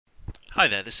Hi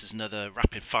there, this is another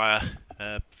rapid fire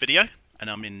video, and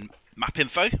I'm in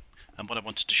MapInfo, and what I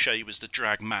wanted to show you was the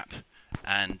drag map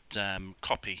and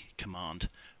copy command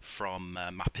from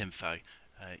MapInfo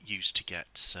used to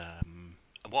get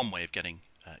one way of getting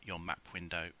your map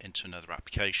window into another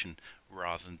application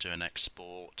rather than do an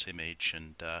export image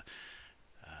and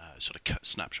sort of cut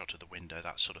snapshot of the window,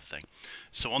 that sort of thing.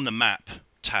 So on the map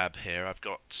tab here I've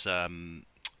got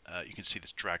you can see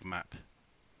this drag map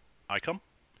icon.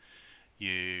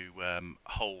 You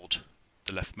hold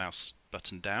the left mouse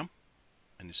button down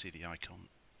and you see the icon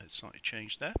has slightly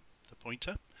changed there, the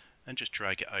pointer, and just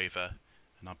drag it over,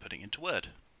 and I'm putting it into Word.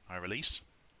 I release,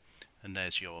 and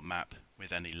there's your map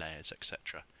with any layers,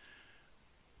 etc.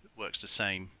 It works the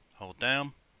same, hold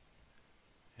down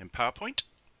in PowerPoint,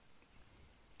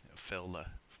 it'll fill the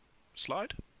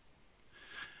slide,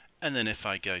 and then if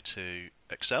I go to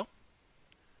Excel,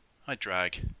 I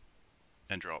drag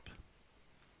and drop,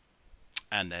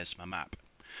 and there's my map.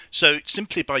 So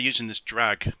simply by using this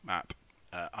drag map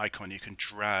icon, you can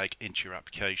drag into your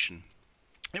application.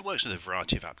 It works with a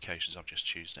variety of applications. I've just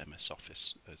chosen MS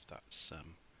Office as that's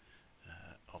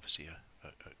obviously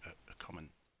a common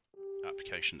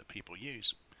application that people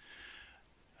use.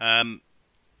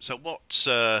 So what's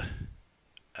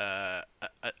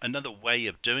another way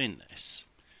of doing this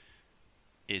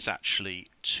is actually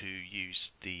to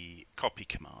use the copy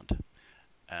command.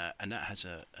 And that has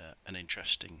an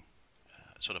interesting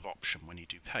sort of option when you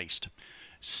do paste.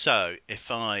 So if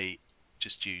I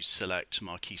just use select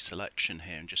marquee selection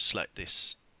here and just select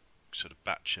this sort of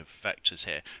batch of vectors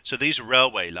here. So these are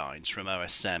railway lines from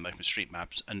OSM,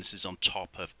 Openstreetmaps, and this is on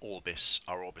top of ORBIS,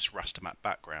 our ORBIS raster map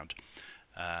background.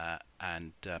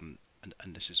 And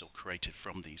this is all created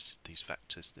from these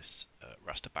vectors, this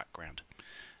raster background.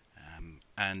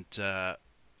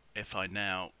 If I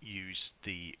now use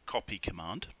the copy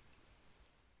command,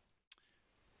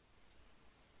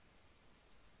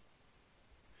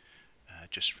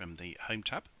 just from the Home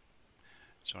tab,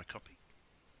 so I copy,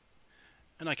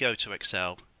 and I go to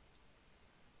Excel,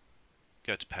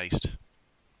 go to Paste.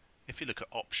 If you look at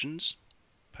Options,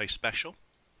 Paste Special,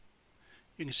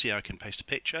 you can see I can paste a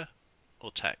picture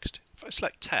or text. If I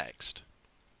select text,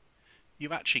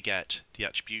 you actually get the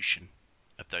attribution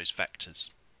of those vectors,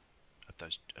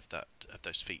 of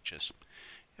those features.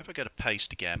 If I go to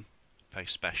Paste again,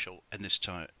 Paste Special, and this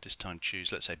time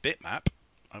choose, let's say, bitmap,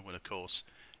 I will of course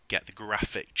get the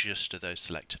graphic just of those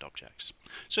selected objects.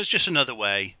 So it's just another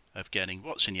way of getting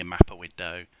what's in your mapper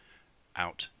window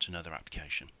out to another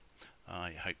application.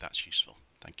 I hope that's useful.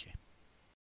 Thank you.